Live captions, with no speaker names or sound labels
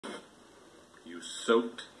who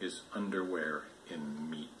soaked his underwear in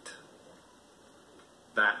meat.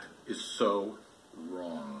 That is so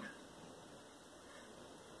wrong.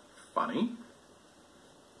 Funny,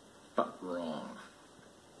 but wrong.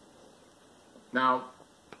 Now,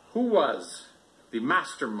 who was the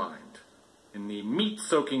mastermind in the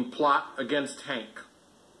meat-soaking plot against Hank?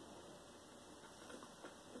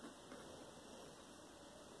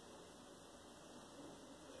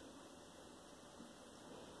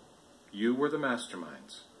 You were the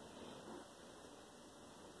masterminds.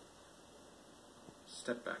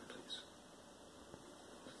 Step back, please.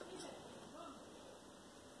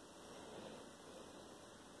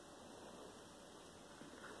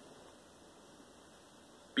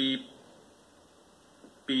 Beep.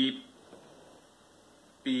 Beep.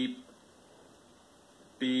 Beep.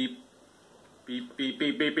 Beep. Beep, beep,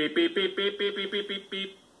 beep, beep, beep, beep, beep, beep, beep, beep, beep, beep,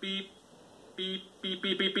 beep, beep. Beep, beep,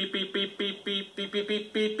 beep, beep, beep, beep, beep, beep, beep, beep, beep,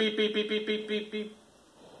 beep, beep, beep, beep, beep, beep, beep, beep, beep.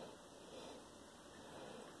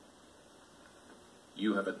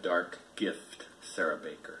 You have a dark gift, Sarah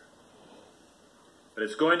Baker. But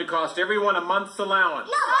it's going to cost everyone a month's allowance.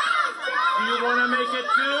 Do you want to make it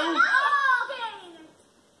too?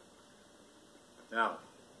 Now,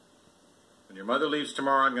 when your mother leaves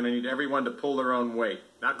tomorrow, I'm going to need everyone to pull their own weight.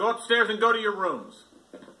 Now go upstairs and go to your rooms.